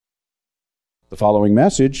The following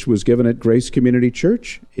message was given at Grace Community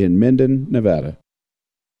Church in Minden, Nevada.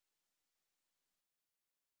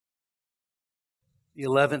 The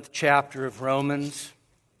 11th chapter of Romans.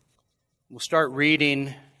 We'll start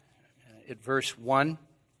reading at verse 1.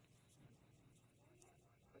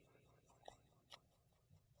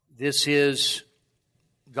 This is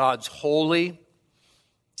God's holy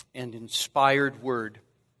and inspired word.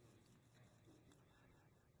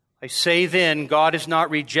 I say then, God has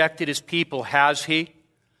not rejected His people, has He?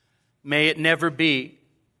 May it never be.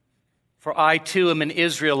 For I too am an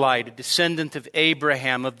Israelite, a descendant of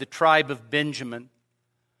Abraham, of the tribe of Benjamin.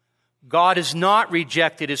 God has not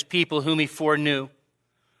rejected His people whom He foreknew.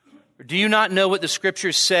 Or do you not know what the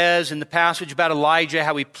Scripture says in the passage about Elijah,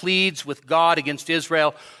 how he pleads with God against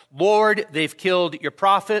Israel? Lord, they've killed your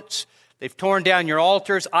prophets, they've torn down your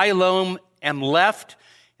altars, I alone am left,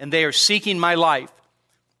 and they are seeking my life.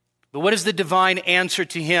 But what is the divine answer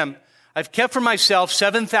to him? I've kept for myself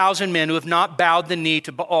 7,000 men who have not bowed the knee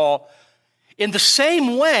to Baal. In the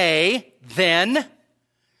same way, then,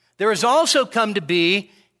 there has also come to be,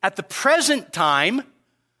 at the present time,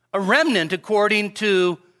 a remnant according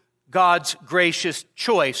to God's gracious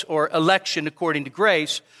choice, or election according to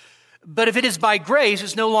grace. But if it is by grace,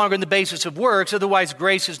 it's no longer on the basis of works, otherwise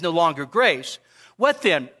grace is no longer grace. What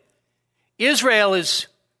then?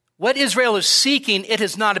 What Israel is seeking, it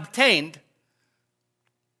has not obtained.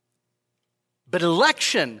 But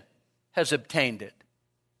election has obtained it.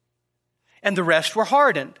 And the rest were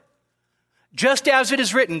hardened. Just as it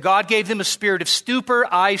is written, God gave them a spirit of stupor,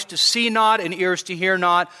 eyes to see not, and ears to hear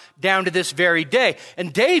not, down to this very day.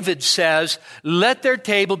 And David says, let their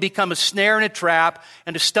table become a snare and a trap,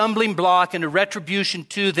 and a stumbling block and a retribution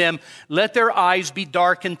to them. Let their eyes be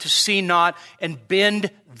darkened to see not, and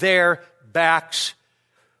bend their backs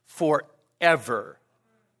forever.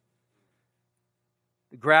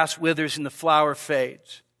 The grass withers and the flower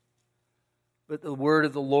fades, but the word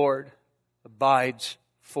of the Lord abides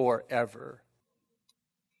forever.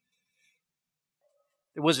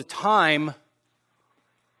 There was a time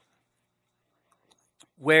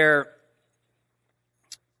where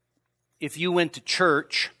if you went to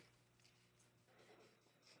church,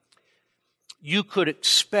 you could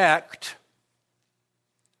expect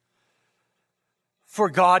for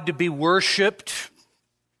God to be worshiped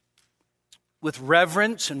with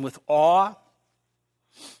reverence and with awe.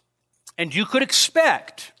 And you could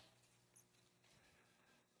expect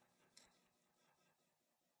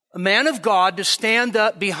a man of God to stand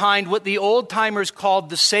up behind what the old-timers called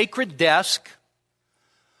the sacred desk,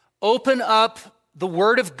 open up the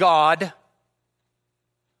Word of God,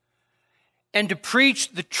 and to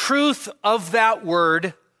preach the truth of that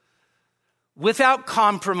Word without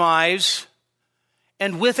compromise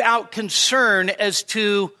and without concern as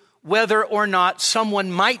to whether or not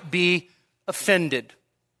someone might be offended.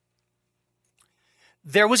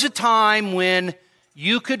 There was a time when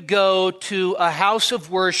you could go to a house of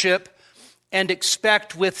worship and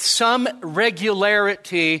expect with some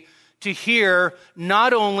regularity to hear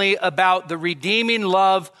not only about the redeeming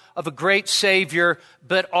love of a great Savior,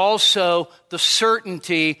 but also the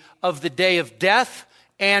certainty of the day of death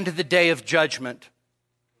and the day of judgment.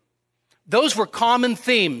 Those were common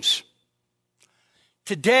themes.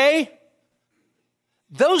 Today,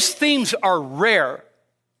 those themes are rare.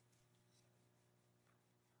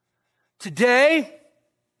 Today,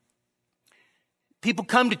 people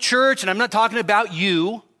come to church, and I'm not talking about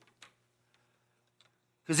you,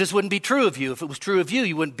 because this wouldn't be true of you. If it was true of you,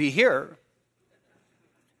 you wouldn't be here.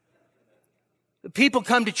 People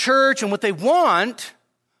come to church, and what they want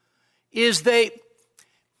is they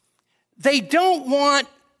don't want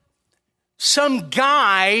some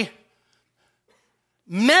guy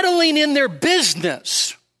meddling in their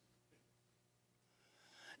business.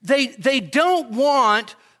 They don't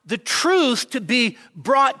want the truth to be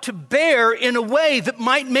brought to bear in a way that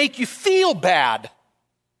might make you feel bad.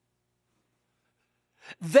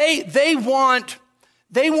 They want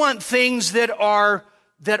things that are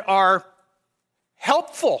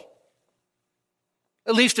helpful,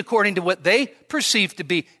 at least according to what they perceive to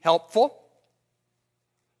be helpful.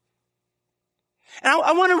 And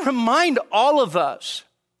I want to remind all of us,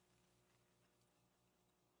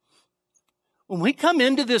 when we come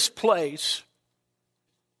into this place,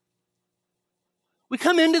 we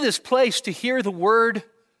come into this place to hear the Word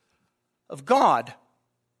of God.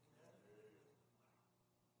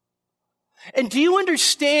 And do you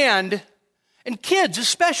understand, and kids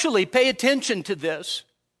especially, pay attention to this.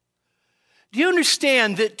 Do you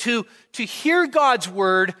understand that to hear God's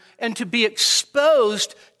Word and to be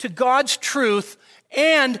exposed to God's truth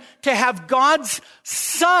and to have God's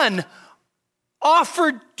Son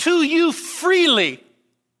offered to you freely.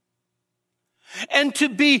 And to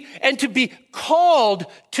be called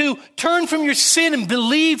to turn from your sin and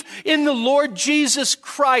believe in the Lord Jesus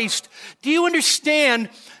Christ. Do you understand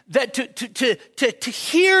that to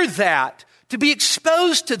hear that, to be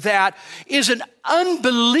exposed to that, is an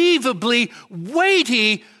unbelievably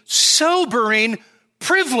weighty, sobering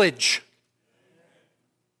privilege?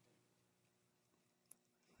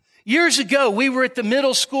 Years ago, we were at the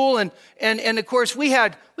middle school, and of course, we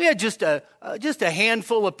had just a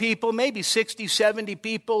handful of people, maybe 60, 70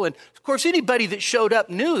 people. And of course, anybody that showed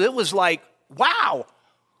up knew it was like, wow.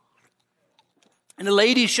 And the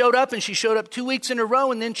lady showed up, and she showed up 2 weeks in a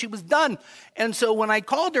row, and then she was done. And so when I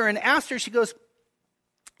called her and asked her, she goes,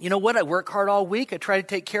 you know what? I work hard all week. I try to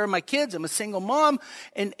take care of my kids. I'm a single mom,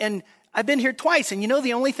 and I've been here twice. And you know,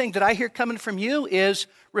 the only thing that I hear coming from you is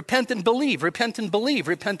repent and believe, repent and believe,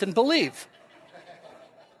 repent and believe.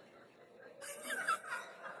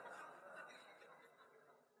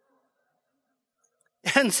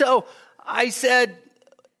 And so I said,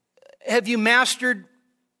 have you mastered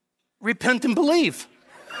repent and believe?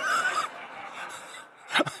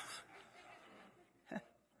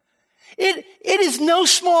 It is no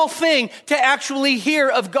small thing to actually hear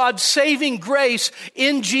of God's saving grace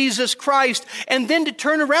in Jesus Christ and then to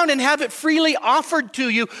turn around and have it freely offered to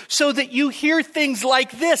you so that you hear things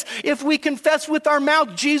like this. If we confess with our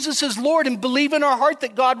mouth Jesus is Lord and believe in our heart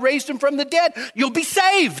that God raised him from the dead, you'll be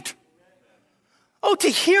saved. Oh, to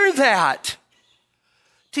hear that.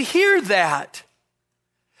 To hear that.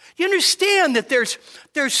 You understand that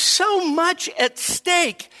there's so much at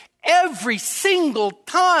stake every single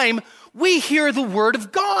time we hear the word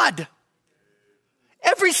of God.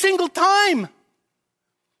 Every single time.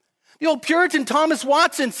 The old Puritan Thomas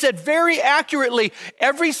Watson said very accurately,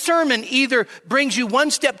 every sermon either brings you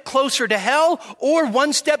one step closer to hell or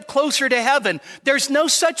one step closer to heaven. There's no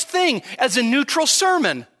such thing as a neutral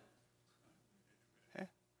sermon.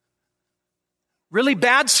 Really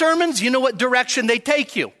bad sermons, you know what direction they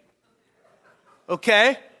take you.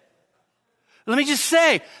 Okay? Let me just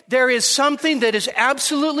say, there is something that is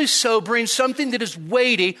absolutely sobering, something that is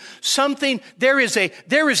weighty, there is a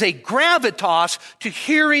gravitas to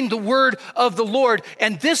hearing the word of the Lord,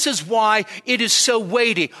 and this is why it is so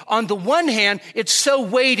weighty. On the one hand, it's so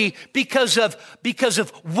weighty because of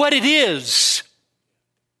what it is.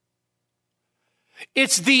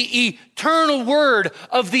 It's the eternal word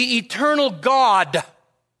of the eternal God.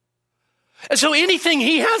 And so anything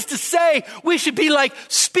he has to say, we should be like,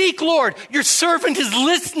 speak, Lord, your servant is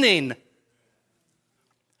listening.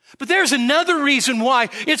 But there's another reason why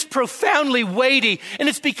it's profoundly weighty, and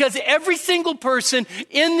it's because every single person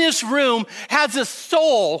in this room has a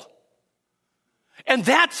soul, and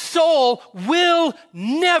that soul will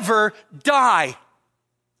never die.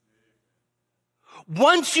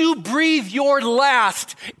 Once you breathe your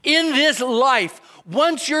last in this life,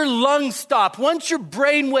 once your lungs stop, once your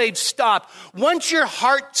brainwaves stop, once your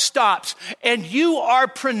heart stops, and you are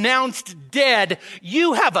pronounced dead,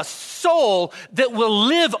 you have a soul that will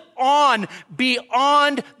live on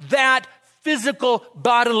beyond that physical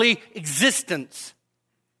bodily existence.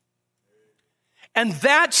 And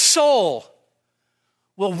that soul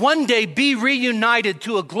will one day be reunited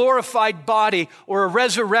to a glorified body or a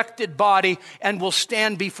resurrected body and will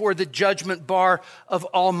stand before the judgment bar of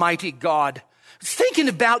Almighty God. I was thinking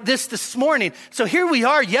about this morning. So here we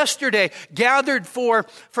are yesterday gathered for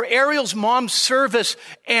Ariel's mom's service.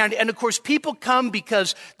 And of course people come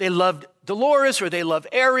because they loved Dolores or they love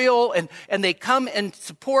Ariel and they come and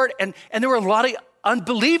support. And there were a lot of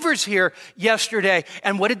unbelievers here yesterday.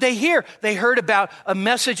 And what did they hear? They heard about a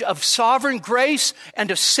message of sovereign grace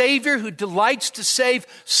and a Savior who delights to save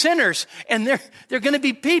sinners. And they're going to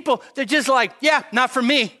be people, they're just like, yeah, not for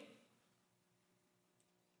me.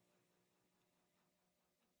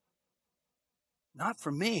 Not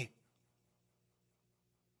for me.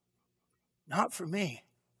 Not for me.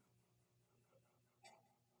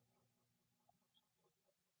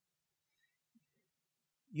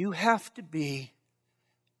 You have to be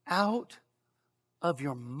out of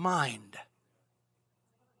your mind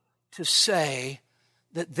to say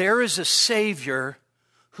that there is a Savior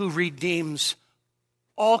who redeems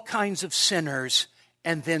all kinds of sinners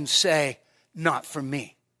and then say, not for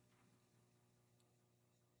me.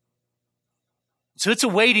 So it's a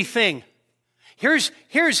weighty thing. Here's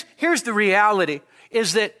the reality,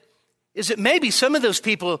 is that maybe some of those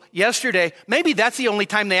people yesterday, maybe that's the only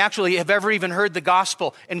time they actually have ever even heard the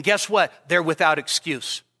gospel. And guess what? They're without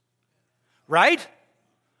excuse. Right?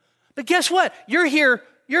 But guess what? You're here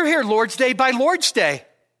Lord's Day by Lord's Day.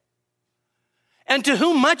 And to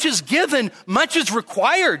whom much is given, much is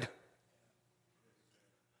required.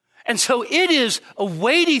 And so it is a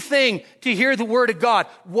weighty thing to hear the word of God.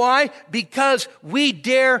 Why? Because we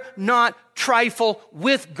dare not trifle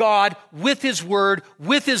with God, with his word,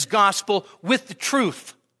 with his gospel, with the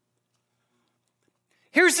truth.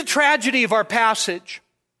 Here's the tragedy of our passage.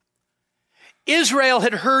 Israel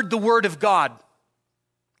had heard the word of God.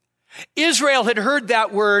 Israel had heard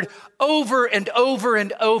that word over and over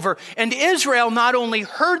and over. And Israel not only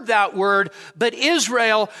heard that word, but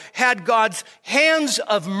Israel had God's hands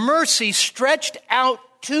of mercy stretched out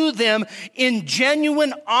to them in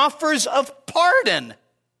genuine offers of pardon.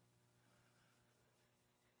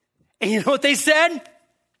 And you know what they said?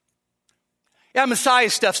 Yeah, Messiah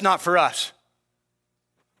stuff's not for us.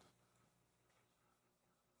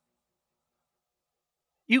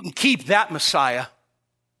 You can keep that Messiah.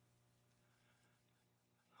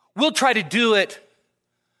 We'll try to do it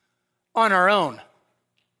on our own.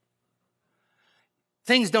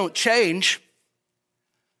 Things don't change.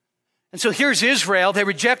 And so here's Israel. They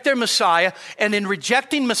reject their Messiah. And in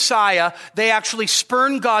rejecting Messiah, they actually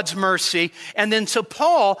spurn God's mercy. And then so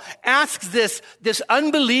Paul asks this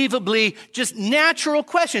unbelievably just natural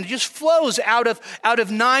question. It just flows out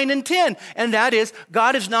of 9 and 10. And that is,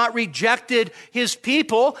 God has not rejected his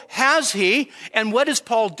people, has he? And what does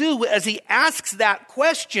Paul do as he asks that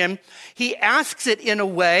question? He asks it in a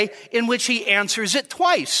way in which he answers it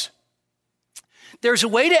twice. There's a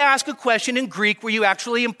way to ask a question in Greek where you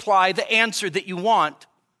actually imply the answer that you want,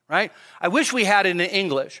 right? I wish we had it in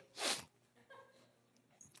English.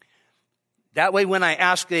 That way, when I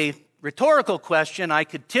ask a rhetorical question, I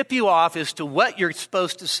could tip you off as to what you're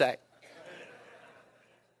supposed to say.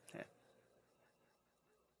 Okay.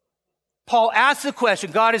 Paul asks the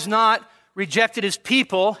question, God has not rejected his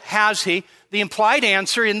people, has he? The implied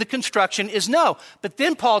answer in the construction is no. But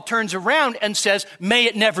then Paul turns around and says, may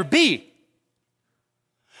it never be.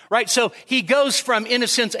 Right? So he goes from, in a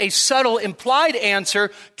sense, a subtle implied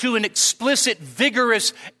answer to an explicit,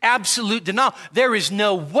 vigorous, absolute denial. There is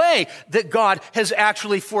no way that God has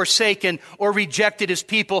actually forsaken or rejected his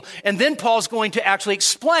people. And then Paul's going to actually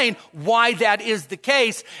explain why that is the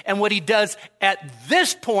case. And what he does at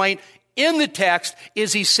this point in the text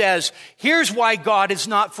is he says, here's why God has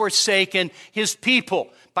not forsaken his people.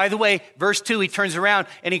 By the way, verse 2, he turns around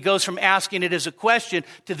and he goes from asking it as a question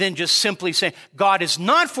to then just simply saying, God has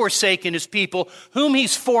not forsaken his people whom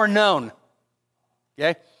he's foreknown.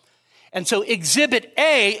 Okay? And so exhibit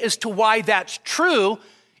A as to why that's true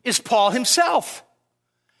is Paul himself.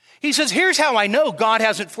 He says, here's how I know God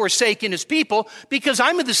hasn't forsaken his people, because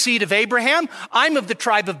I'm of the seed of Abraham, I'm of the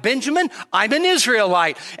tribe of Benjamin, I'm an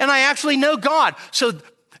Israelite, and I actually know God. So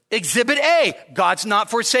exhibit A, God's not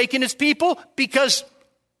forsaken his people because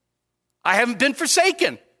I haven't been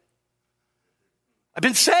forsaken. I've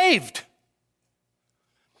been saved.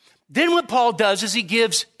 Then what Paul does is he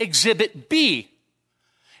gives exhibit B.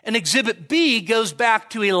 And exhibit B goes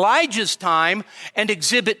back to Elijah's time. And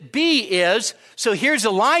exhibit B is, so here's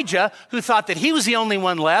Elijah who thought that he was the only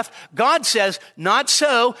one left. God says, not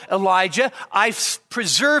so, Elijah. I've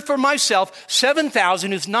preserved for myself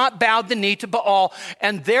 7,000 who's not bowed the knee to Baal.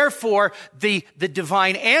 And therefore, the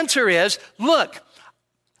divine answer is, look,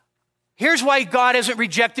 here's why God hasn't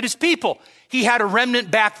rejected his people. He had a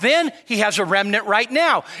remnant back then. He has a remnant right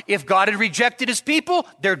now. If God had rejected his people,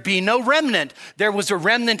 there'd be no remnant. There was a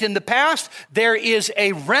remnant in the past. There is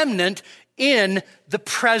a remnant in the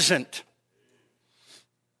present.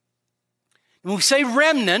 When we say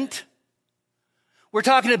remnant, we're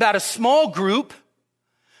talking about a small group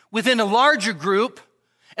within a larger group.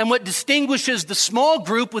 And what distinguishes the small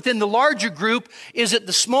group within the larger group is that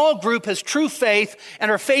the small group has true faith and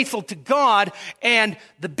are faithful to God, and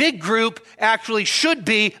the big group actually should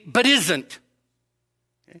be, but isn't.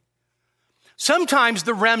 Okay? Sometimes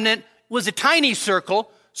the remnant was a tiny circle,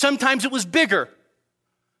 sometimes it was bigger.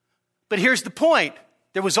 But here's the point,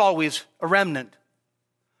 there was always a remnant.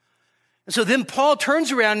 And so then Paul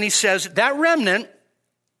turns around and he says, that remnant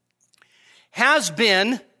has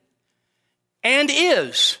been and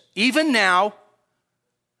is, even now,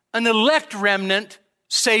 an elect remnant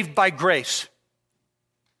saved by grace.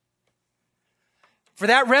 For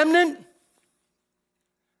that remnant,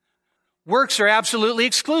 works are absolutely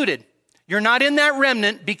excluded. You're not in that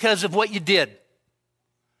remnant because of what you did.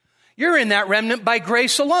 You're in that remnant by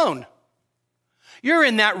grace alone. You're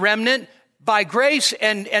in that remnant by grace,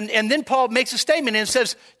 and then Paul makes a statement and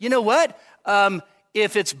says, you know what?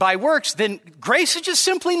 If it's by works, then grace is just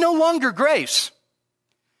simply no longer grace.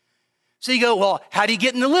 So you go, well, how do you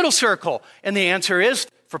get in the little circle? And the answer is,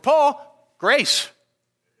 for Paul, grace.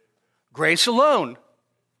 Grace alone.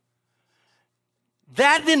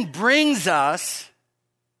 That then brings us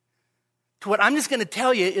to what I'm just going to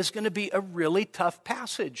tell you is going to be a really tough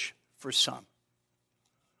passage for some.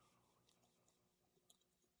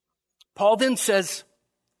 Paul then says,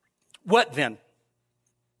 what then?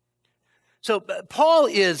 So Paul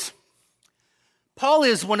is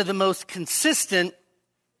one of the most consistent,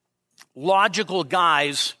 logical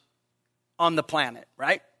guys on the planet,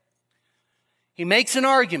 right? He makes an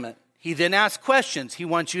argument. He then asks questions. He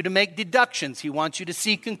wants you to make deductions. He wants you to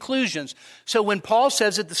see conclusions. So when Paul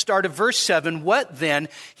says at the start of verse 7, what then?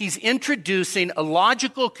 He's introducing a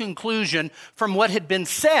logical conclusion from what had been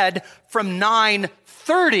said from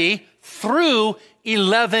 9:30 through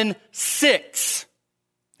 11:6.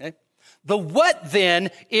 Okay? The what then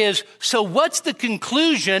is, so what's the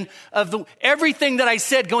conclusion of everything that I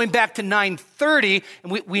said going back to 9:30?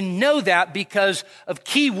 And we know that because of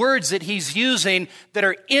key words that he's using that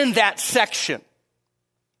are in that section.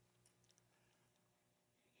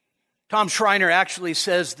 Tom Schreiner actually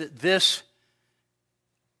says that this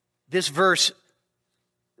verse,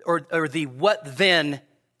 or the what then,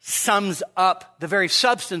 sums up the very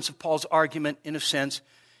substance of Paul's argument, in a sense,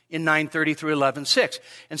 in 9:30 through 11:6.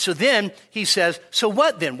 And so then he says, so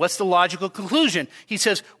what then? What's the logical conclusion? He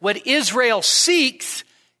says, what Israel seeks,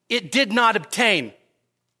 it did not obtain.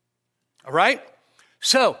 All right?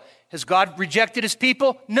 So, has God rejected his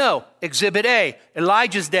people? No. Exhibit A.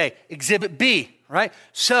 Elijah's day. Exhibit B. Right?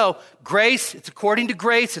 So, grace, it's according to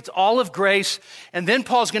grace, it's all of grace. And then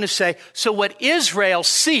Paul's going to say, so what Israel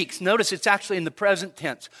seeks, notice it's actually in the present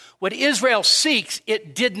tense. What Israel seeks,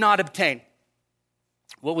 it did not obtain.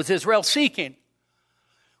 What was Israel seeking?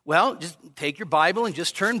 Well, just take your Bible and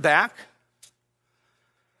just turn back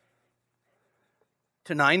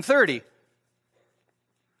to 9:30.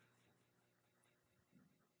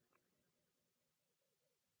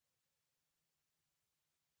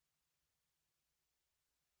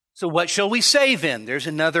 So what shall we say then? There's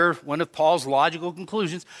another one of Paul's logical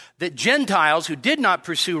conclusions, that Gentiles who did not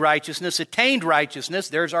pursue righteousness attained righteousness.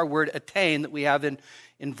 There's our word attain that we have in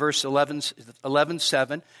verse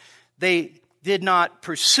 11:7. They did not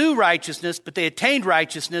pursue righteousness, but they attained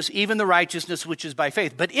righteousness, even the righteousness which is by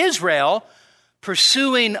faith. But Israel,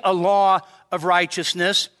 pursuing a law of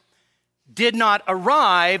righteousness, did not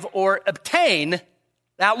arrive or obtain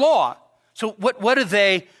that law. So what are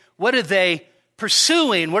they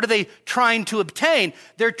pursuing? What are they trying to obtain?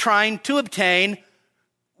 They're trying to obtain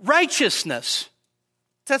righteousness.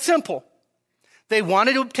 It's that simple. They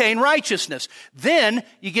wanted to obtain righteousness. Then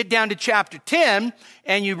you get down to chapter 10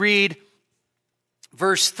 and you read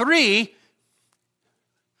verse 3,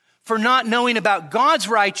 for not knowing about God's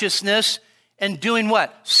righteousness and doing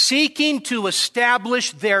what? Seeking to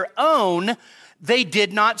establish their own, they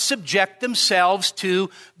did not subject themselves to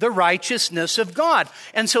the righteousness of God.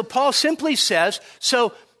 And so Paul simply says,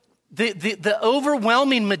 so the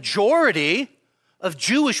overwhelming majority of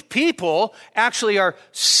Jewish people actually are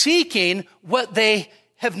seeking what they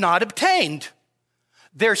have not obtained.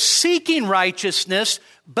 They're seeking righteousness,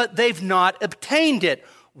 but they've not obtained it.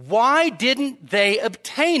 Why didn't they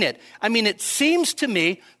obtain it? I mean, it seems to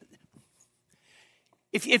me,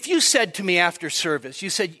 if you said to me after service, you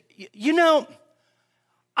said, you know,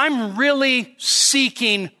 I'm really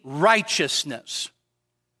seeking righteousness.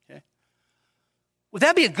 Okay. Would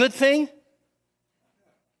that be a good thing?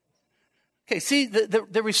 Okay, see,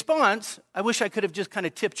 the response, I wish I could have just kind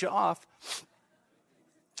of tipped you off.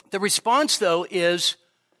 The response, though, is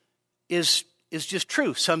just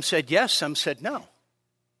true. Some said yes, some said no.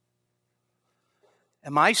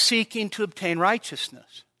 Am I seeking to obtain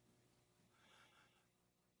righteousness?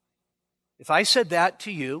 If I said that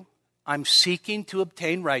to you, I'm seeking to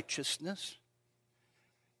obtain righteousness,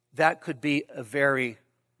 that could be a very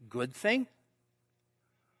good thing,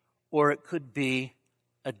 or it could be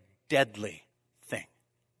a deadly thing.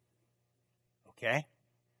 Okay?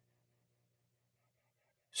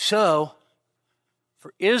 So,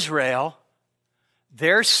 for Israel,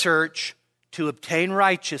 their search to obtain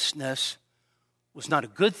righteousness was not a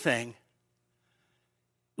good thing.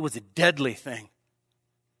 It was a deadly thing.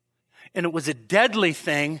 And it was a deadly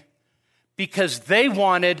thing because they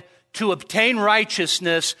wanted to obtain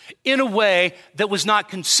righteousness in a way that was not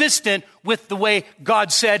consistent with the way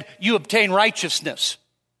God said you obtain righteousness.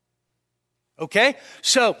 Okay?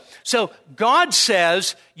 So God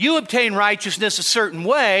says you obtain righteousness a certain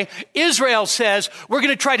way. Israel says we're going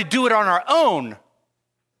to try to do it on our own.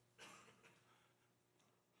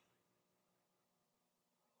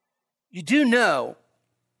 You do know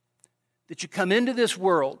that you come into this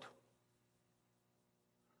world.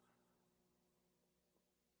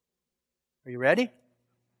 Are you ready?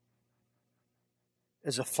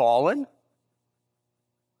 As a fallen,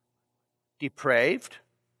 depraved,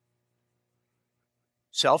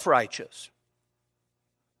 self-righteous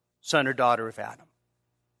son or daughter of Adam.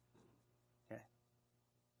 Okay.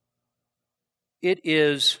 It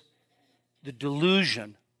is the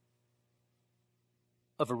delusion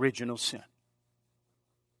of original sin.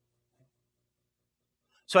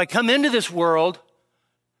 So I come into this world,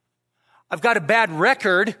 I've got a bad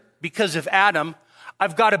record because of Adam.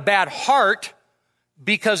 I've got a bad heart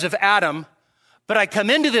because of Adam. But I come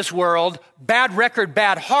into this world, bad record,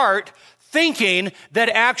 bad heart, thinking that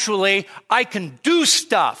actually I can do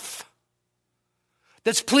stuff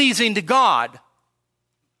that's pleasing to God.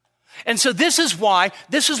 And so this is why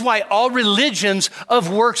all religions of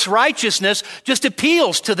works righteousness just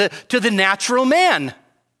appeals to the natural man.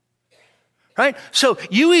 Right? So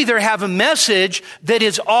you either have a message that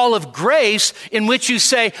is all of grace, in which you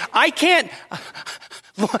say, I can't,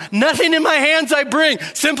 nothing in my hands I bring,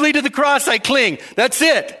 simply to the cross I cling. That's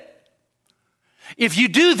it. If you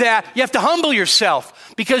do that, you have to humble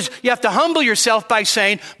yourself, because you have to humble yourself by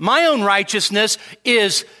saying, my own righteousness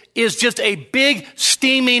is just a big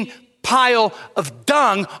steaming pile of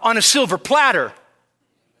dung on a silver platter.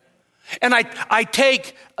 And I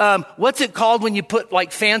take, what's it called when you put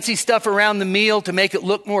like fancy stuff around the meal to make it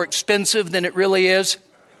look more expensive than it really is?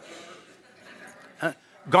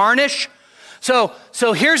 Garnish. So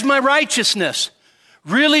here's my righteousness.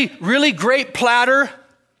 Really, really great platter.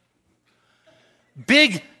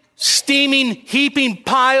 Big, steaming, heaping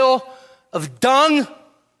pile of dung.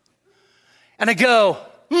 And I go,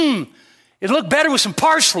 it'd look better with some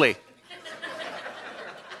parsley.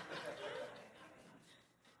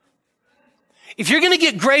 If you're going to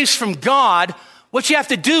get grace from God, what you have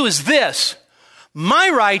to do is this. My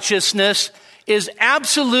righteousness is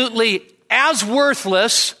absolutely as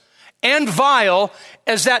worthless and vile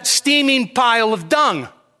as that steaming pile of dung.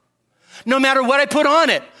 No matter what I put on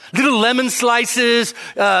it. Little lemon slices,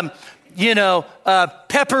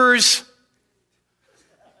 peppers,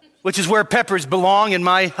 which is where peppers belong in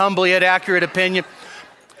my humble yet accurate opinion.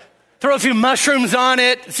 Throw a few mushrooms on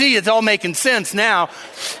it. See, it's all making sense now.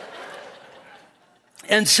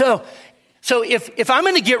 And so if I'm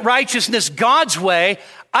going to get righteousness God's way,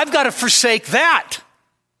 I've got to forsake that.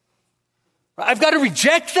 I've got to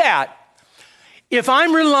reject that. If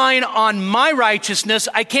I'm relying on my righteousness,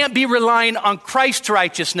 I can't be relying on Christ's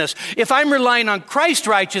righteousness. If I'm relying on Christ's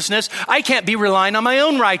righteousness, I can't be relying on my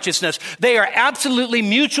own righteousness. They are absolutely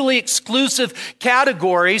mutually exclusive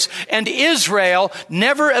categories, and Israel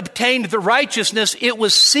never obtained the righteousness it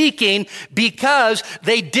was seeking because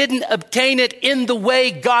they didn't obtain it in the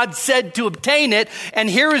way God said to obtain it, and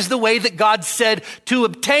here is the way that God said to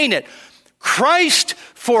obtain it. Christ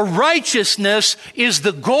for righteousness is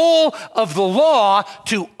the goal of the law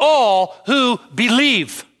to all who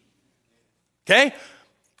believe. Okay?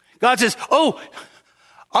 God says,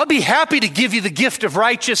 I'll be happy to give you the gift of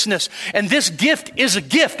righteousness. And this gift is a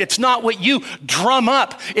gift. It's not what you drum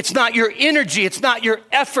up. It's not your energy. It's not your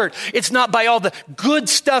effort. It's not by all the good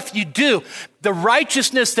stuff you do. The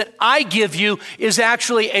righteousness that I give you is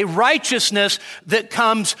actually a righteousness that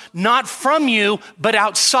comes not from you, but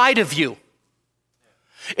outside of you.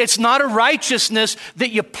 It's not a righteousness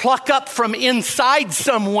that you pluck up from inside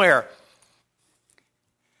somewhere.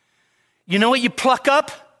 You know what you pluck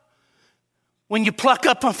up? When you pluck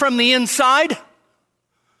up from the inside?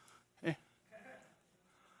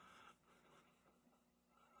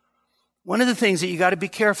 One of the things that you got to be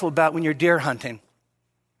careful about when you're deer hunting,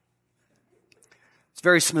 it's a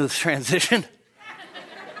very smooth transition,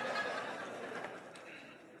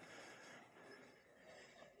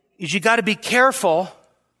 is you got to be careful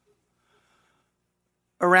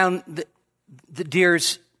around the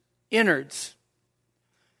deer's innards.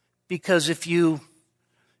 Because if you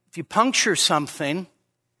puncture something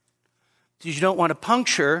that you don't want to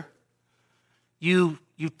puncture, you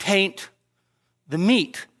taint the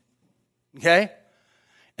meat. Okay?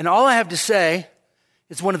 And all I have to say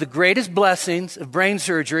is one of the greatest blessings of brain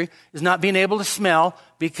surgery is not being able to smell,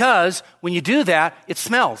 because when you do that, it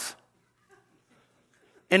smells.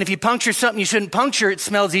 And if you puncture something you shouldn't puncture, it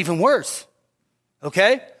smells even worse.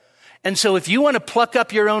 Okay? And so if you want to pluck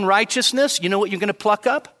up your own righteousness, you know what you're going to pluck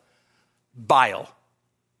up? Bile.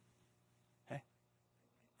 Okay?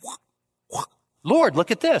 Lord,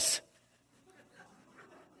 look at this.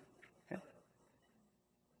 Okay?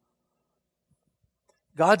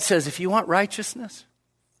 God says, if you want righteousness,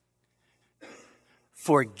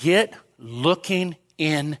 forget looking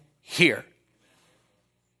in here.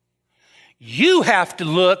 You have to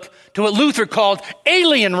look to what Luther called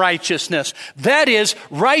alien righteousness. That is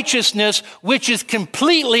righteousness which is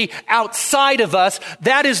completely outside of us.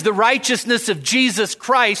 That is the righteousness of Jesus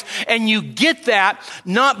Christ. And you get that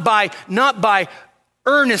not by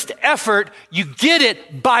earnest effort. You get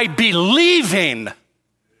it by believing.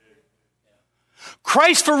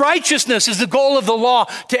 Christ for righteousness is the goal of the law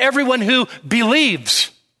to everyone who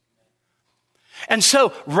believes. And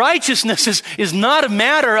so righteousness is not a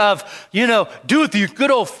matter of, do it the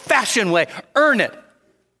good old-fashioned way, earn it.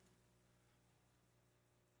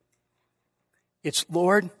 It's,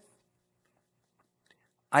 Lord,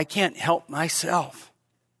 I can't help myself.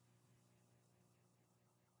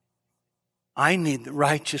 I need the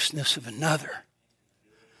righteousness of another.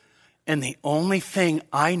 And the only thing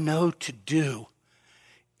I know to do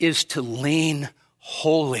is to lean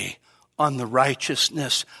wholly on the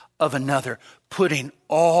righteousness of another, putting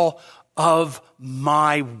all of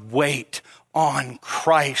my weight on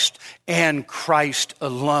Christ and Christ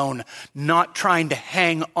alone, not trying to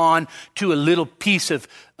hang on to a little piece of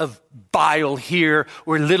bile here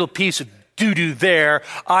or a little piece of doo-doo there.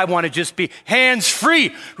 I want to just be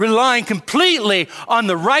hands-free, relying completely on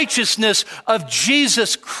the righteousness of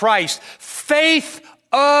Jesus Christ. Faith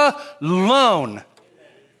alone.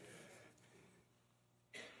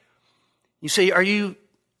 You say, are you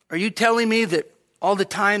telling me that all the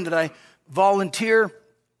time that I volunteer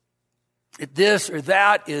at this or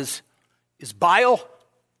that is bile?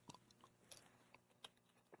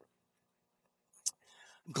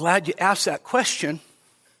 I'm glad you asked that question.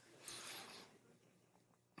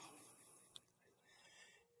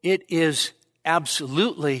 It is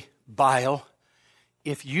absolutely bile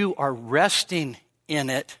if you are resting in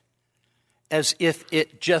it as if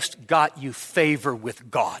it just got you favor with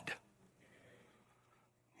God.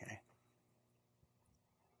 Okay.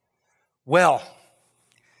 Well,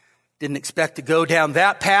 didn't expect to go down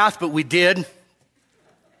that path, but we did.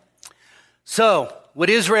 So, what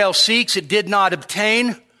Israel seeks, it did not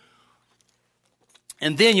obtain.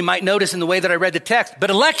 And then you might notice in the way that I read the text, but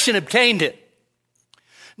election obtained it.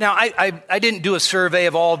 Now, I didn't do a survey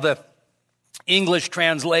of all the English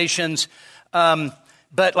translations,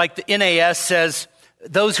 but like the NAS says,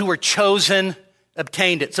 those who were chosen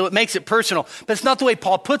obtained it. So it makes it personal. But it's not the way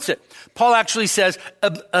Paul puts it. Paul actually says,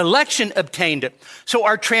 election obtained it. So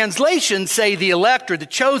our translations say the elect or the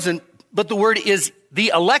chosen, but the word is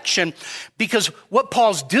the election, because what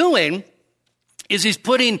Paul's doing is he's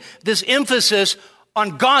putting this emphasis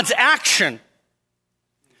on God's action,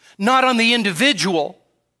 not on the individual.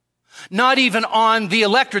 Not even on the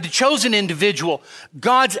elect or the chosen individual.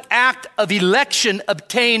 God's act of election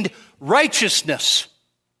obtained righteousness.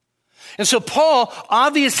 And so Paul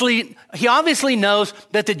obviously knows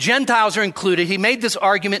that the Gentiles are included. He made this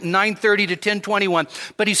argument in 9:30 to 10:21,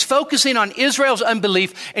 but he's focusing on Israel's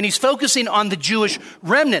unbelief and he's focusing on the Jewish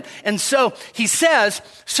remnant. And so he says,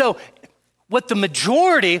 what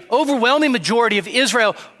the overwhelming majority of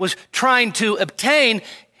Israel was trying to obtain,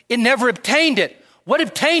 it never obtained it. What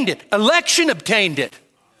obtained it? Election obtained it.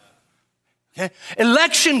 Okay?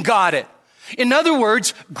 Election got it. In other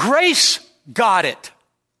words, grace got it.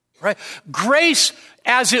 Right? Grace,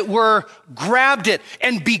 as it were, grabbed it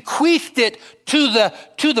and bequeathed it to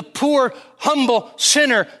the poor, humble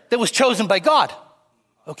sinner that was chosen by God.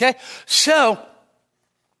 Okay? So,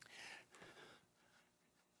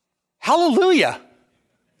 hallelujah.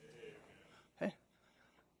 Okay?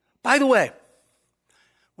 By the way,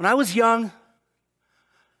 when I was young,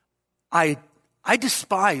 I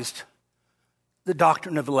despised the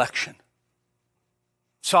doctrine of election,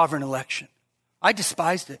 sovereign election. I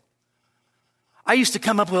despised it. I used to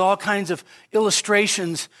come up with all kinds of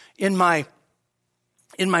illustrations in my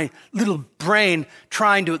little brain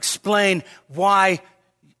trying to explain why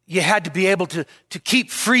you had to be able to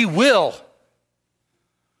keep free will.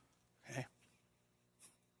 Okay.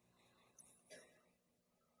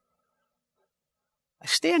 I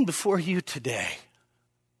stand before you today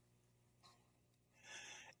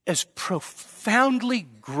as profoundly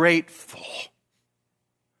grateful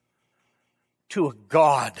to a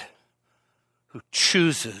God who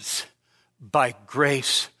chooses by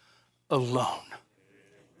grace alone.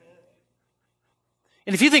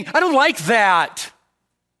 And if you think, I don't like that,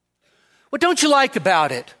 what don't you like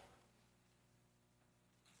about it?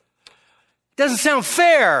 It doesn't sound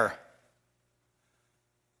fair.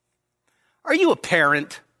 Are you a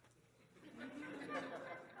parent?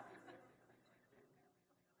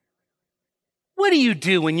 What do you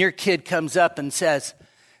do when your kid comes up and says,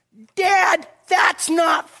 Dad, that's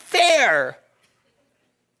not fair?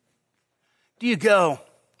 Do you go,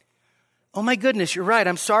 oh my goodness, you're right.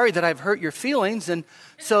 I'm sorry that I've hurt your feelings. And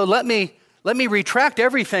so let me retract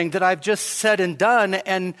everything that I've just said and done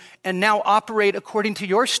and now operate according to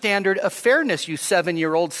your standard of fairness, you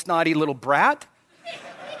 7-year-old snotty little brat.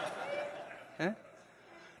 Okay?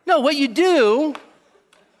 No, what you do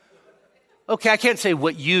Okay, I can't say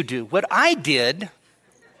what you do. What I did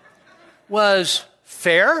was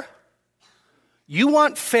fair. You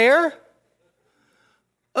want fair?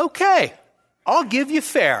 Okay, I'll give you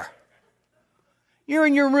fair. You're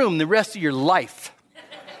in your room the rest of your life.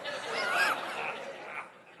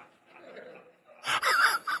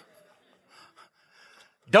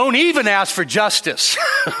 Don't even ask for justice.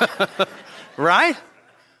 Right?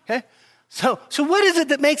 Okay. So what is it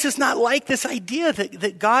that makes us not like this idea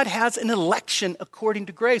that God has an election according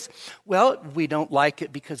to grace? Well, we don't like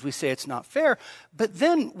it because we say it's not fair, but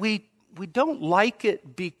then we don't like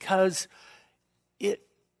it because it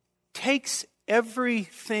takes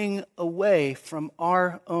everything away from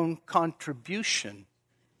our own contribution.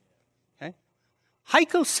 Okay?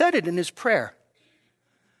 Heiko said it in his prayer.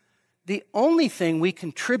 The only thing we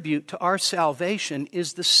contribute to our salvation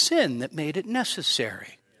is the sin that made it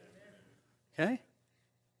necessary. Okay?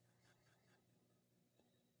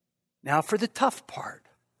 Now for the tough part.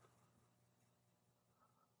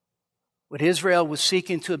 What Israel was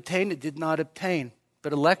seeking to obtain, it did not obtain,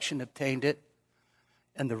 but election obtained it,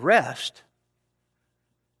 and the rest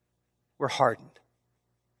were hardened.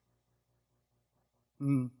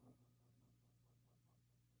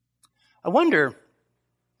 I wonder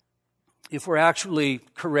if we're actually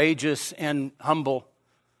courageous and humble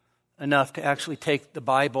enough to actually take the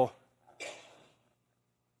Bible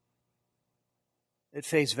at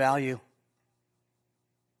face value.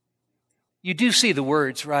 You do see the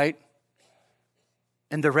words, right?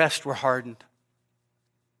 And the rest were hardened.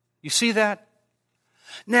 You see that?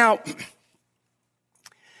 Now,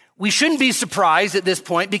 we shouldn't be surprised at this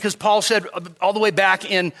point because Paul said all the way back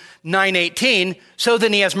in 9:18, so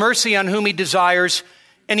then he has mercy on whom he desires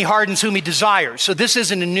and he hardens whom he desires. So this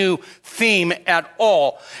isn't a new theme at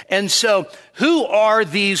all. And so who are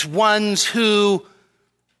these ones who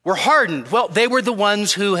were hardened? Well, they were the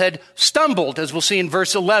ones who had stumbled, as we'll see in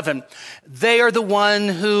verse 11. They are the one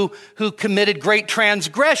who committed great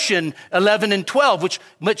transgression, 11 and 12,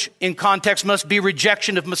 which in context must be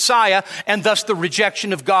rejection of Messiah and thus the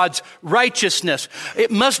rejection of God's righteousness. It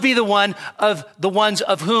must be the ones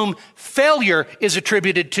of whom failure is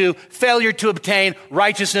attributed to, failure to obtain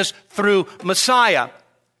righteousness through Messiah.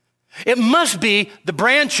 It must be the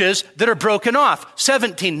branches that are broken off,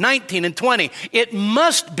 17, 19, and 20. It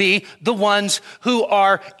must be the ones who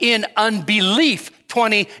are in unbelief,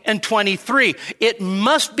 20 and 23. It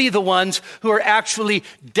must be the ones who are actually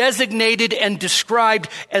designated and described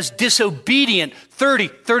as disobedient, 30,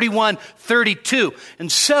 31, 32. And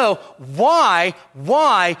so, why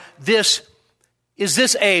is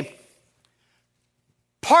this a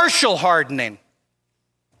partial hardening?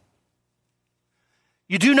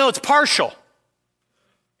 You do know it's partial.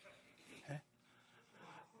 Okay.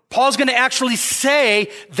 Paul's going to actually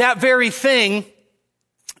say that very thing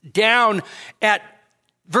down at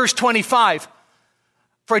verse 25.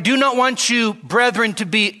 For I do not want you, brethren, to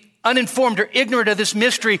be uninformed or ignorant of this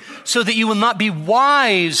mystery so that you will not be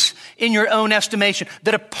wise in your own estimation.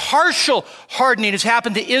 That a partial hardening has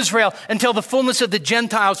happened to Israel until the fullness of the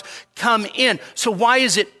Gentiles come in. So why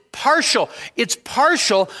is it partial? It's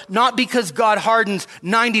partial not because God hardens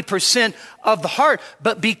 90% of the heart,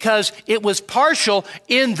 but because it was partial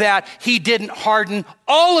in that he didn't harden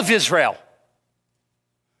all of Israel.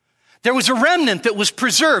 There was a remnant that was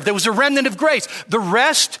preserved. There was a remnant of grace. The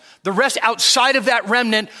rest outside of that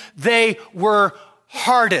remnant, they were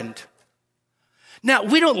hardened. Now,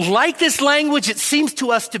 we don't like this language. It seems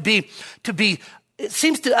to us to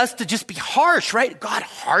just be harsh, right? God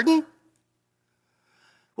hardened?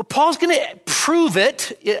 Well, Paul's going to prove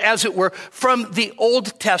it, as it were, from the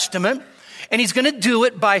Old Testament. And he's going to do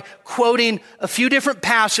it by quoting a few different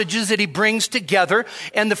passages that he brings together.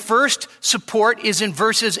 And the first support is in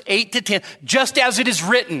verses 8 to 10, just as it is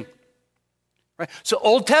written. Right? So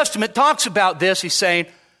Old Testament talks about this. He's saying,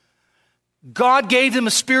 God gave them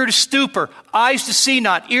a spirit of stupor, eyes to see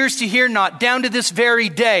not, ears to hear not, down to this very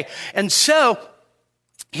day. And so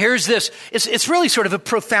here's this. It's really sort of a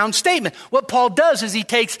profound statement. What Paul does is he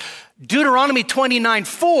takes Deuteronomy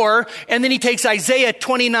 29:4, and then he takes Isaiah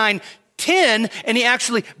 29:10, and he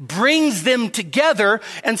actually brings them together.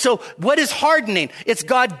 And so what is hardening? It's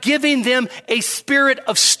God giving them a spirit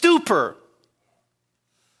of stupor.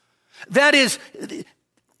 That is,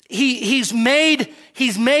 he's made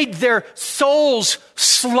their souls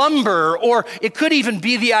slumber, or it could even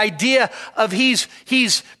be the idea of he's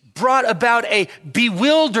brought about a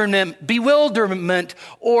bewilderment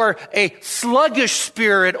or a sluggish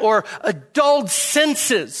spirit or a dulled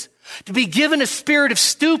senses. To be given a spirit of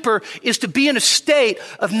stupor is to be in a state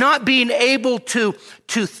of not being able to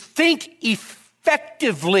think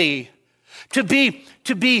effectively, To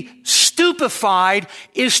be stupefied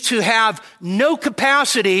is to have no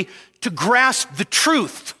capacity to grasp the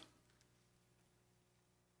truth.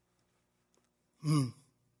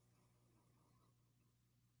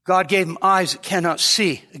 God gave him eyes that cannot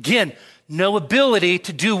see. Again, no ability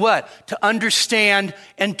to do what? To understand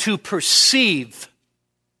and to perceive.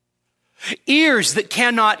 Ears that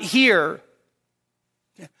cannot hear.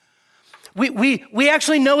 We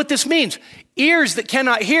actually know what this means. Ears that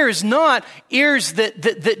cannot hear is not ears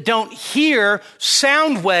that don't hear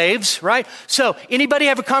sound waves, right? So anybody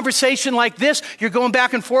have a conversation like this? You're going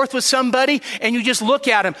back and forth with somebody and you just look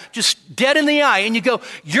at them just dead in the eye and you go,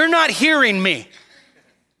 "You're not hearing me."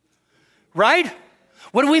 Right?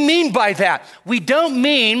 What do we mean by that? We don't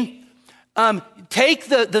mean take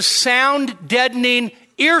the sound deadening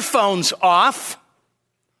earphones off.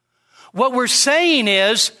 What we're saying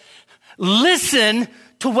is listen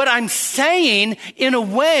to what I'm saying in a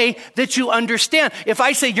way that you understand. If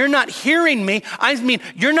I say you're not hearing me, I mean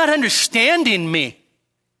you're not understanding me.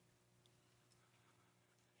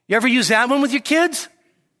 You ever use that one with your kids?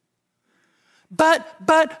 But,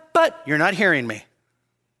 you're not hearing me.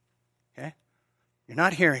 Okay? You're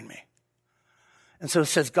not hearing me. And so it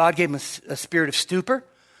says God gave him a spirit of stupor.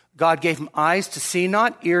 God gave him eyes to see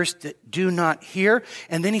not, ears that do not hear.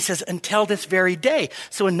 And then he says, until this very day.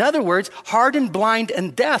 So in other words, hardened, blind,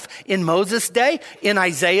 and deaf in Moses' day, in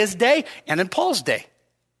Isaiah's day, and in Paul's day.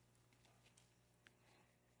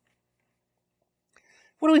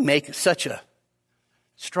 What do we make of such a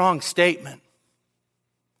strong statement?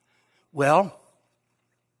 Well,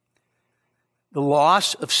 the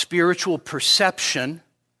loss of spiritual perception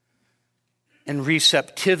and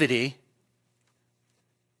receptivity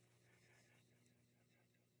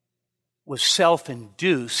was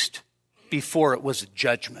self-induced before it was a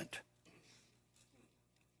judgment.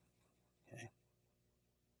 Okay.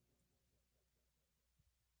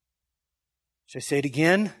 Should I say it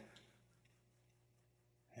again?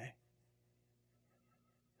 Okay.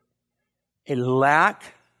 A lack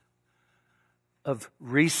of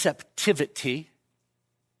receptivity,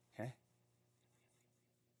 okay,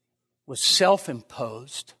 was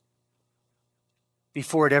self-imposed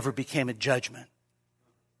before it ever became a judgment.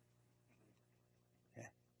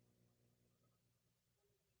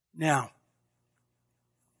 Now,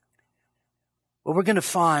 what we're going to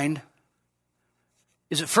find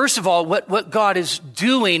is that, first of all, what God is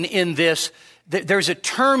doing in this, there's a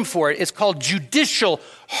term for it. It's called judicial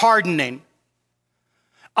hardening.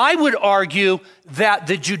 I would argue that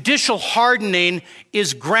the judicial hardening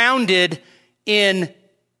is grounded in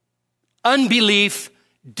unbelief,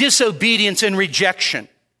 disobedience, and rejection.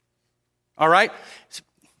 All right?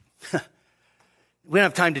 We don't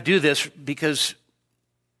have time to do this because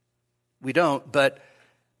we don't, but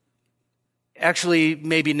actually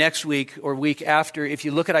maybe next week or week after, if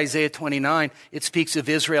you look at Isaiah 29, it speaks of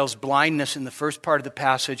Israel's blindness in the first part of the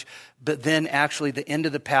passage, but then actually the end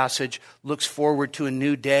of the passage looks forward to a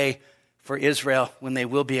new day for Israel when they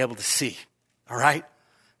will be able to see. All right?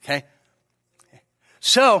 Okay?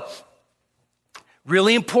 So,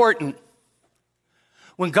 really important.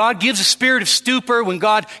 When God gives a spirit of stupor, when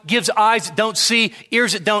God gives eyes that don't see,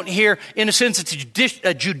 ears that don't hear, in a sense it's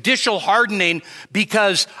a judicial hardening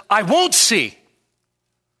because I won't see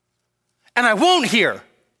and I won't hear.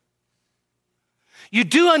 You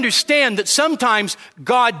do understand that sometimes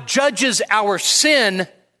God judges our sin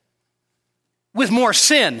with more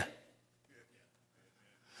sin.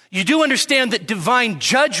 You do understand that divine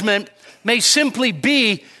judgment may simply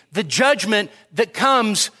be the judgment that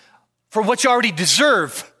comes for what you already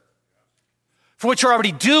deserve, for what you're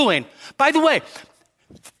already doing. By the way,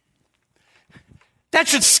 that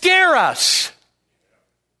should scare us.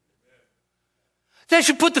 That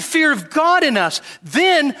should put the fear of God in us.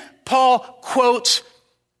 Then Paul quotes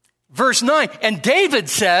verse 9, and David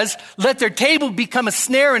says, let their table become a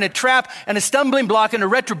snare and a trap and a stumbling block and a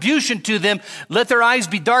retribution to them. Let their eyes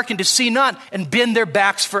be darkened to see not and bend their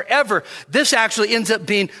backs forever. This actually ends up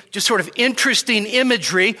being just sort of interesting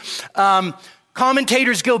imagery.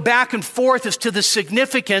 Commentators go back and forth as to the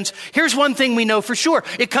significance. Here's one thing we know for sure.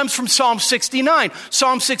 It comes from Psalm 69.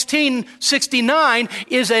 Psalm 69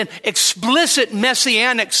 is an explicit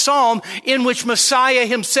messianic psalm in which Messiah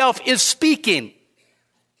himself is speaking.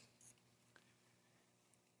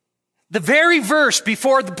 The very verse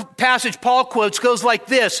before the passage Paul quotes goes like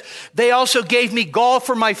this. They also gave me gall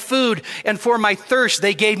for my food, and for my thirst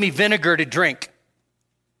they gave me vinegar to drink.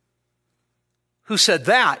 Who said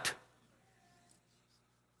that?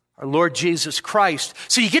 Our Lord Jesus Christ.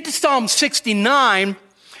 So you get to Psalm 69,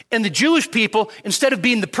 and the Jewish people, instead of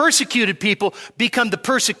being the persecuted people, become the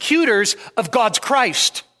persecutors of God's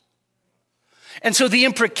Christ. And so the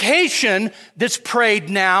imprecation that's prayed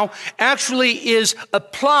now actually is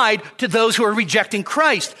applied to those who are rejecting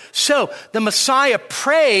Christ. So the Messiah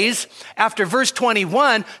prays after verse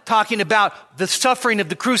 21, talking about the suffering of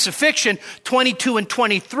the crucifixion. 22 and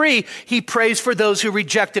 23, he prays for those who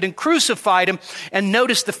rejected and crucified him. And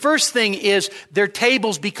notice the first thing is their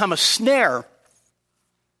tables become a snare.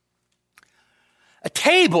 A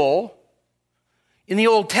table in the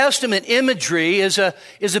Old Testament imagery is a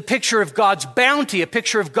picture of God's bounty, a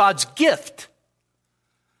picture of God's gift.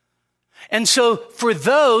 And so for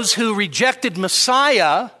those who rejected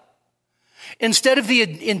Messiah, instead of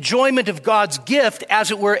the enjoyment of God's gift,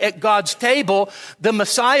 as it were, at God's table, the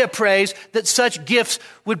Messiah prays that such gifts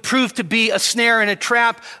would prove to be a snare and a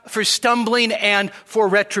trap for stumbling and for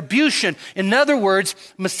retribution. In other words,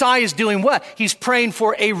 Messiah is doing what? He's praying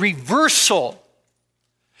for a reversal.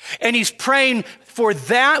 And he's praying for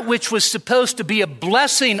that which was supposed to be a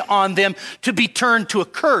blessing on them to be turned to a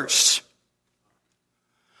curse.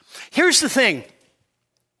 Here's the thing.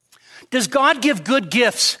 Does God give good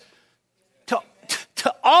gifts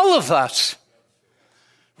to all of us?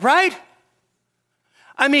 Right?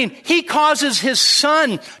 I mean, he causes his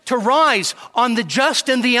sun to rise on the just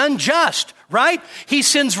and the unjust, right? He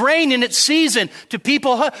sends rain in its season to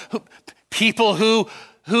people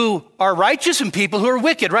who are righteous and people who are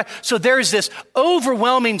wicked, right? So there's this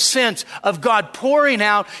overwhelming sense of God pouring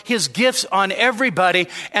out his gifts on everybody.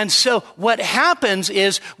 And so what happens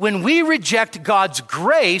is when we reject God's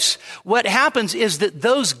grace, what happens is that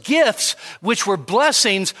those gifts, which were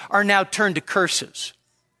blessings, are now turned to curses.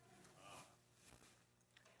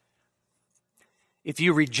 If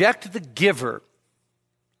you reject the giver,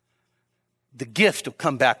 the gift will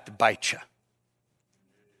come back to bite you.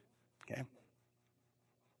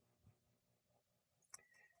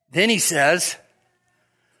 Then he says,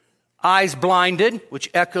 eyes blinded, which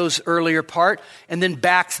echoes earlier part, and then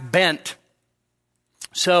backs bent.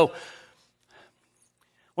 So,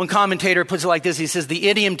 one commentator puts it like this. He says, the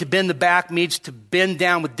idiom to bend the back means to bend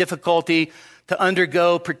down with difficulty, to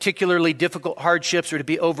undergo particularly difficult hardships, or to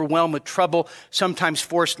be overwhelmed with trouble. Sometimes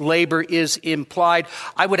forced labor is implied.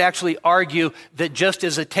 I would actually argue that just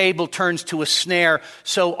as a table turns to a snare,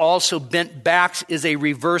 so also bent backs is a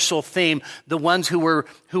reversal theme. The ones who were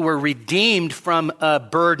redeemed from a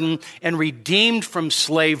burden and redeemed from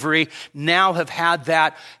slavery now have had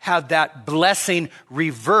that blessing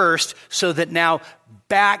reversed, so that now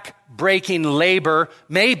back-breaking labor,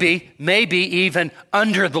 maybe even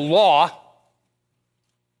under the law,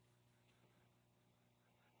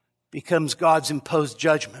 becomes God's imposed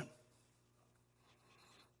judgment.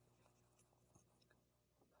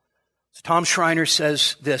 So Tom Schreiner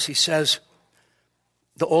says this. He says,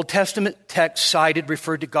 the Old Testament text cited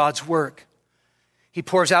referred to God's work. He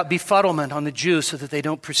pours out befuddlement on the Jews so that they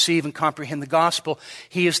don't perceive and comprehend the gospel.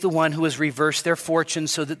 He is the one who has reversed their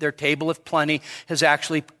fortunes so that their table of plenty has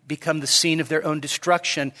actually become the scene of their own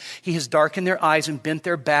destruction. He has darkened their eyes and bent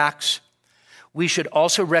their backs. We should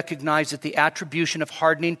also recognize that the attribution of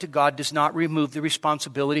hardening to God does not remove the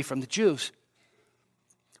responsibility from the Jews.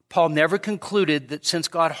 Paul never concluded that since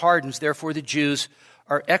God hardens, therefore the Jews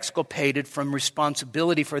are exculpated from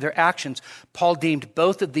responsibility for their actions. Paul deemed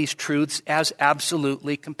both of these truths as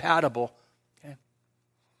absolutely compatible. Okay?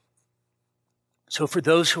 So for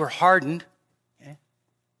those who are hardened, okay,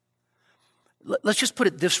 let's just put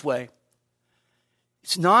it this way.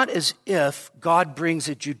 It's not as if God brings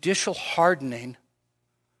a judicial hardening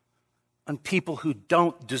on people who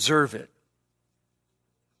don't deserve it.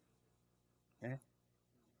 Okay?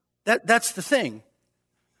 That's the thing.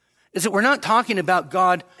 Is that we're not talking about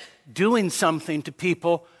God doing something to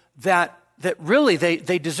people that really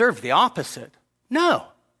they deserve the opposite. No.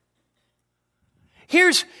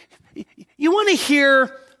 You want to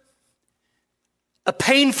hear a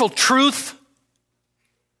painful truth?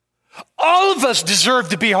 All of us deserve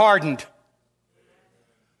to be hardened.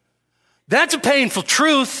 That's a painful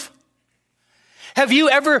truth. Have you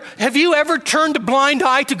ever turned a blind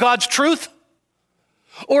eye to God's truth?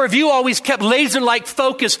 Or have you always kept laser-like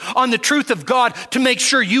focus on the truth of God to make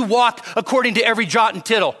sure you walked according to every jot and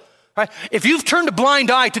tittle? Right? If you've turned a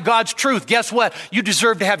blind eye to God's truth, guess what? You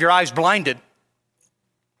deserve to have your eyes blinded.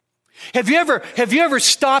 Have you ever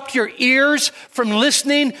stopped your ears from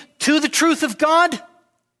listening to the truth of God?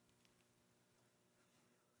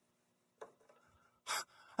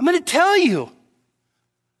 I'm going to tell you.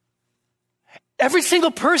 Every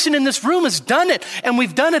single person in this room has done it, and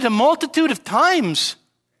we've done it a multitude of times.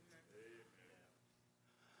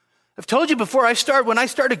 I've told you before, when I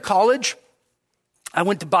started college, I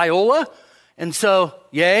went to Biola, and so,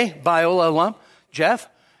 yay, Biola alum, Jeff,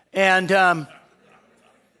 and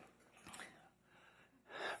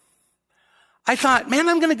I thought, man,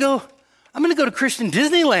 I'm going to go to Christian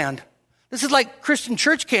Disneyland. This is like Christian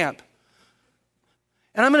church camp.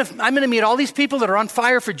 And I'm going to meet all these people that are on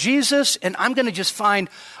fire for Jesus, and I'm going to just find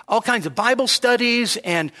all kinds of Bible studies,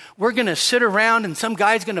 and we're going to sit around, and some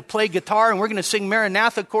guy's going to play guitar, and we're going to sing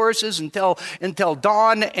Maranatha choruses until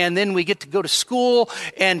dawn, and then we get to go to school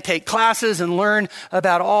and take classes and learn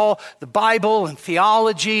about all the Bible and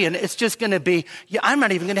theology, and it's just going to be, I'm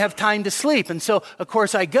not even going to have time to sleep. And so, of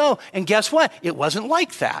course, I go, and guess what? It wasn't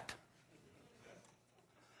like that.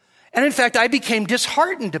 And in fact, I became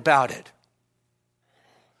disheartened about it.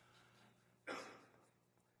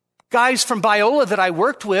 Guys from Biola that I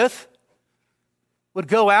worked with would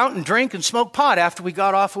go out and drink and smoke pot after we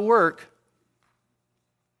got off of work.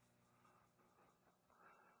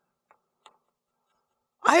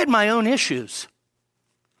 I had my own issues.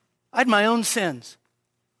 I had my own sins.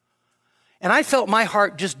 And I felt my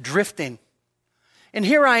heart just drifting. And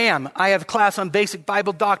here I am. I have a class on basic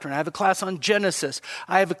Bible doctrine. I have a class on Genesis.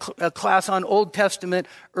 I have a class on Old Testament,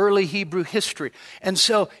 early Hebrew history. And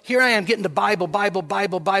so here I am getting the Bible.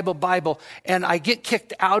 And I get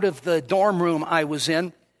kicked out of the dorm room I was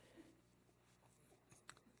in.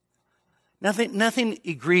 Nothing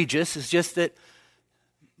egregious. It's just that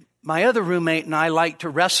my other roommate and I like to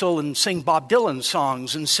wrestle and sing Bob Dylan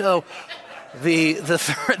songs. And so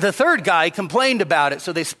the third guy complained about it,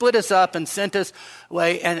 so they split us up and sent us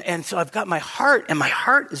away. And so I've got my heart, and my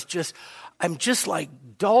heart is just, I'm just like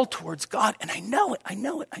dull towards God, and I know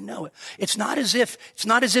it. It's not as if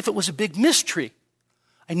it was a big mystery.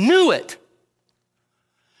 I knew it.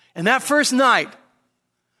 And that first night,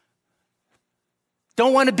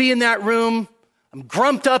 don't want to be in that room. I'm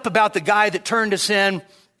grumped up about the guy that turned us in.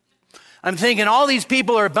 I'm thinking all these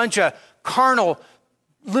people are a bunch of carnal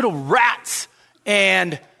little rats,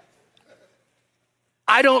 and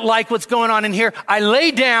I don't like what's going on in here. I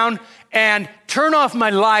lay down and turn off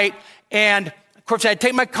my light, and of course I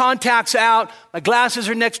take my contacts out, my glasses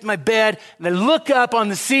are next to my bed, and I look up on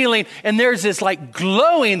the ceiling, and there's this like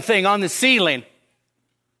glowing thing on the ceiling.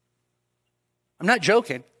 I'm not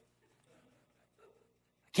joking.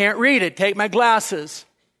 Can't read it. Take my glasses.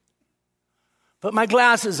 Put my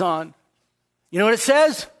glasses on. You know what it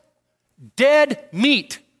says? Dead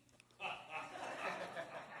meat.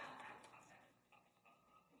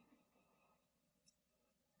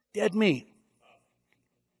 Dead meat.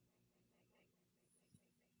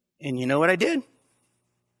 And you know what I did?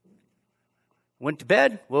 Went to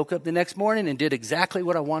bed, woke up the next morning, and did exactly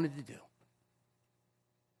what I wanted to do.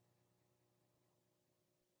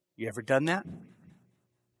 You ever done that?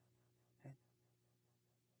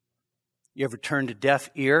 You ever turned a deaf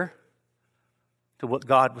ear to what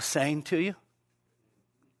God was saying to you?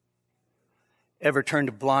 Ever turned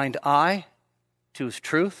a blind eye to His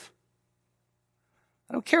truth?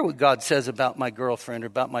 I don't care what God says about my girlfriend or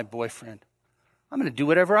about my boyfriend. I'm going to do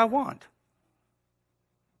whatever I want.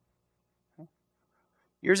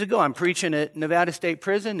 Years ago, I'm preaching at Nevada State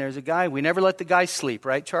Prison. There's a guy, we never let the guy sleep,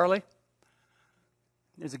 right, Charlie?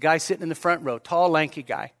 There's a guy sitting in the front row, tall, lanky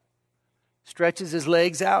guy. Stretches his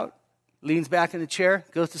legs out, leans back in the chair,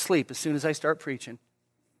 goes to sleep as soon as I start preaching.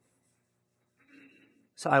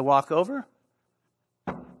 So I walk over,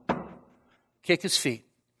 kick his feet.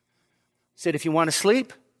 Said, if you want to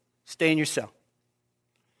sleep, stay in your cell.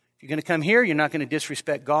 If you're going to come here, you're not going to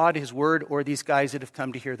disrespect God, His Word, or these guys that have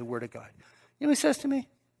come to hear the Word of God. You know what he says to me?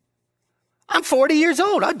 I'm 40 years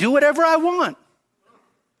old. I'll do whatever I want.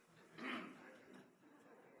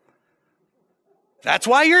 That's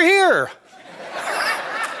why you're here.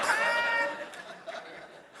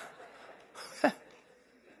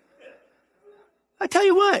 I tell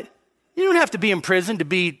you what, you don't have to be in prison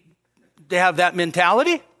to have that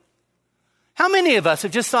mentality. How many of us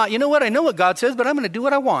have just thought, you know what, I know what God says, but I'm going to do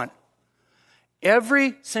what I want?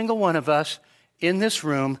 Every single one of us in this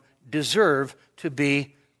room deserve to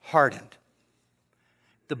be hardened.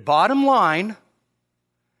 The bottom line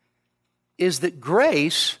is that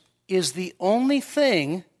grace is the only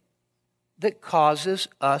thing that causes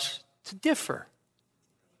us to differ.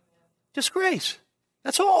 Just grace.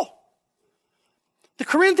 That's all. The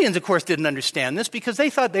Corinthians, of course, didn't understand this because they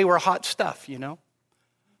thought they were hot stuff, you know.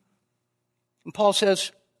 And Paul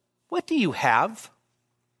says, what do you have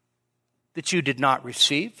that you did not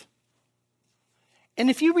receive?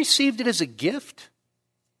 And if you received it as a gift,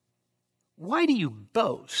 why do you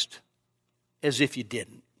boast as if you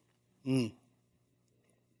didn't?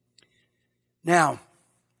 Now,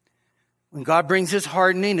 when God brings His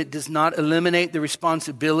hardening, it does not eliminate the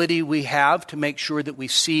responsibility we have to make sure that we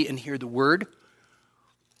see and hear the Word,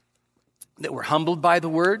 that we're humbled by the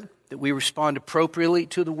Word, that we respond appropriately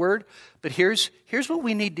to the word. But here's what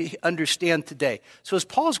we need to understand today. So as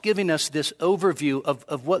Paul's giving us this overview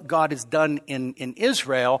of what God has done in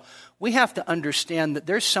Israel, we have to understand that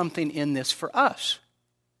there's something in this for us.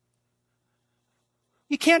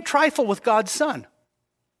 You can't trifle with God's Son.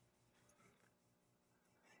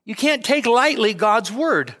 You can't take lightly God's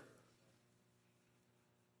word.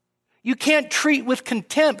 You can't treat with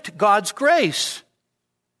contempt God's grace.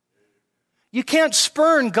 You can't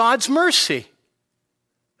spurn God's mercy.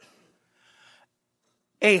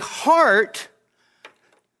 A hard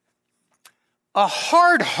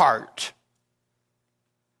heart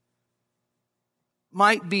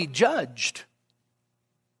might be judged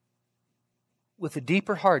with a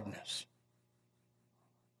deeper hardness.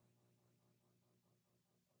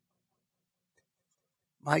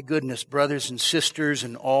 My goodness, brothers and sisters,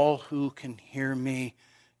 and all who can hear me,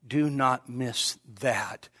 do not miss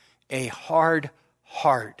that. A hard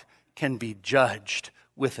heart can be judged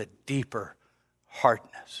with a deeper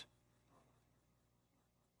hardness.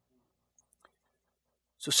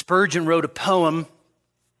 So Spurgeon wrote a poem,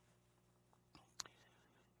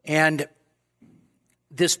 and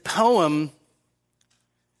this poem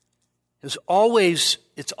it's always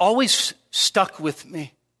stuck with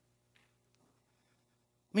me.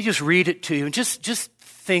 Let me just read it to you and just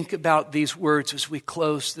think about these words as we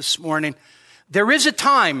close this morning. There is a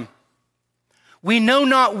time, we know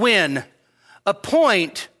not when, a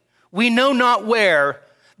point we know not where,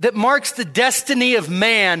 that marks the destiny of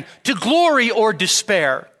man to glory or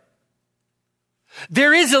despair.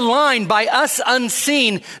 There is a line by us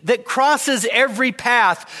unseen that crosses every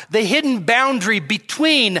path, the hidden boundary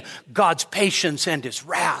between God's patience and His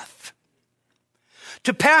wrath.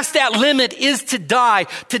 To pass that limit is to die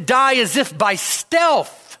as if by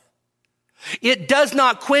stealth. It does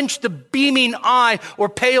not quench the beaming eye or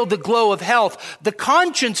pale the glow of health. The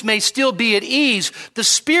conscience may still be at ease, the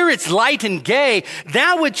spirit's light and gay.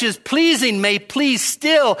 That which is pleasing may please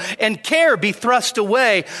still, and care be thrust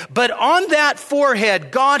away. But on that forehead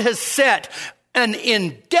God has set an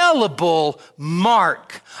indelible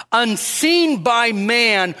mark, unseen by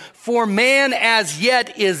man, for man as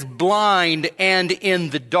yet is blind and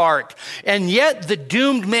in the dark. And yet the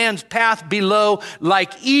doomed man's path below,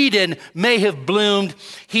 like Eden, may have bloomed.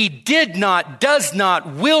 He did not, does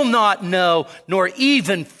not, will not know, nor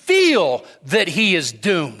even feel that he is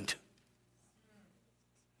doomed.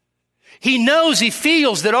 He knows, he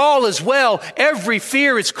feels that all is well. Every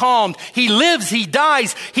fear is calmed. He lives, he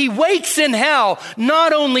dies. He wakes in hell,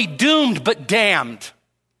 not only doomed, but damned.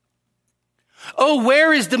 Oh,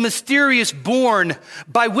 where is the mysterious bourne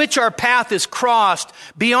by which our path is crossed,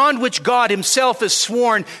 beyond which God himself has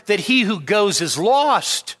sworn that he who goes is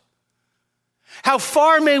lost? How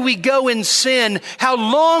far may we go in sin? How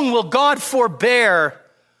long will God forbear?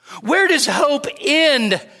 Where does hope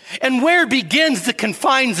end? And where begins the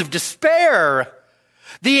confines of despair?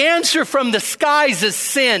 The answer from the skies is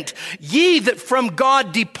sent. Ye that from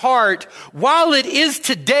God depart, while it is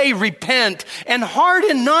today, repent, and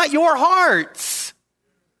harden not your hearts.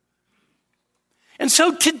 And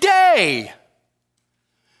so today,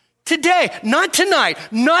 not tonight,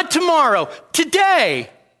 not tomorrow, today,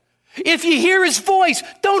 if you hear his voice,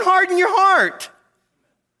 don't harden your heart.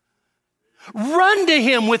 Run to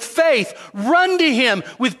him with faith. Run to him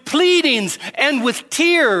with pleadings and with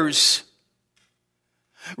tears.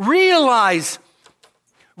 Realize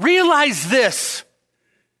this.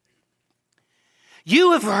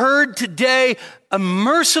 You have heard today a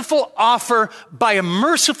merciful offer by a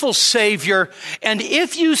merciful Savior. And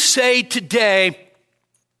if you say today,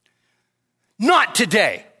 not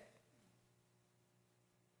today,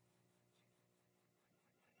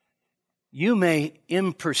 you may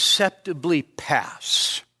imperceptibly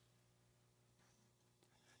pass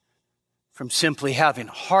from simply having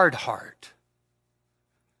a hard heart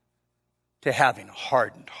to having a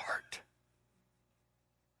hardened heart.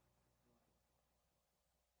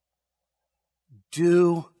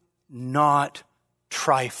 Do not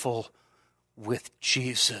trifle with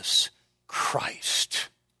Jesus Christ.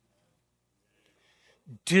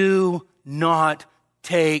 Do not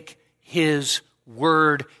take his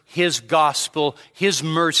word, his gospel, his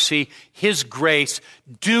mercy, his grace.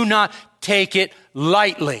 Do not take it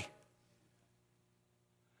lightly.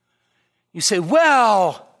 You say,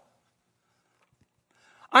 well,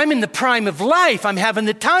 I'm in the prime of life. I'm having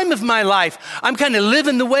the time of my life. I'm kind of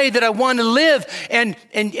living the way that I want to live. And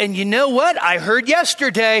you know what? I heard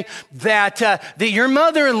yesterday that your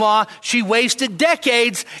mother-in-law, she wasted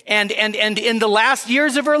decades, and in the last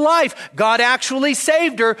years of her life, God actually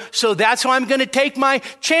saved her. So that's how I'm going to take my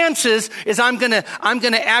chances, is I'm going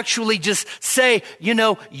to actually just say,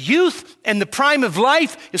 youth and the prime of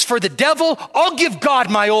life is for the devil. I'll give God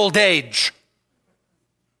my old age.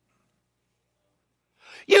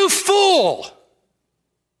 You fool!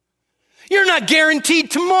 You're not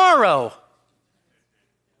guaranteed tomorrow.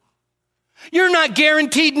 You're not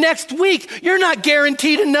guaranteed next week. You're not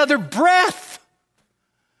guaranteed another breath.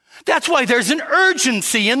 That's why there's an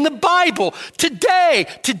urgency in the Bible. Today,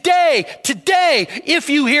 if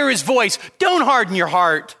you hear his voice, don't harden your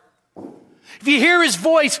heart. If you hear his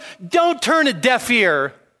voice, don't turn a deaf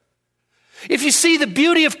ear. If you see the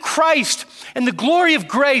beauty of Christ and the glory of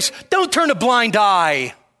grace, don't turn a blind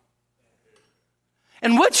eye.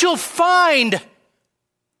 And what you'll find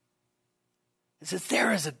is that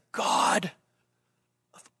there is a God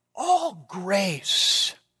of all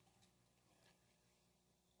grace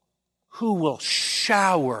who will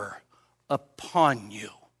shower upon you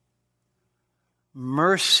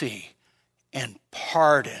mercy and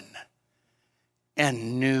pardon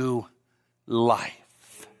and new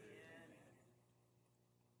life.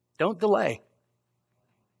 Don't delay.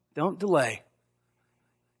 Don't delay.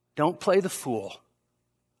 Don't play the fool.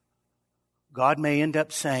 God may end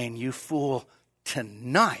up saying, you fool,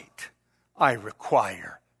 tonight I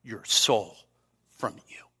require your soul from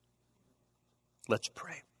you. Let's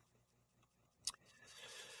pray.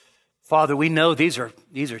 Father, we know these are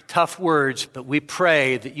tough words, but we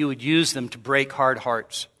pray that you would use them to break hard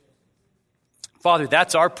hearts. Father,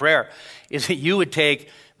 that's our prayer, is that you would take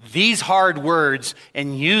these hard words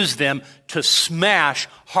and use them to smash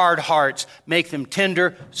hard hearts, make them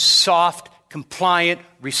tender, soft, compliant,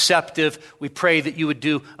 receptive. We pray that you would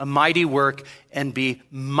do a mighty work and be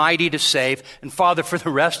mighty to save. And Father, for the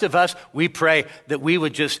rest of us, we pray that we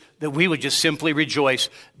would just simply rejoice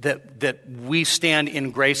that we stand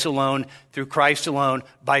in grace alone, through Christ alone,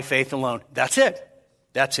 by faith alone. That's it.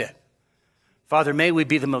 That's it. Father, may we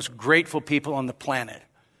be the most grateful people on the planet.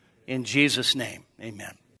 In Jesus' name,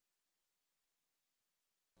 amen.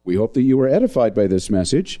 We hope that you were edified by this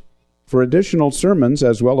message. For additional sermons,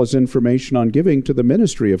 as well as information on giving to the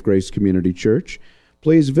ministry of Grace Community Church,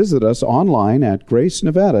 please visit us online at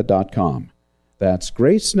gracenevada.com. That's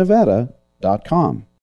gracenevada.com.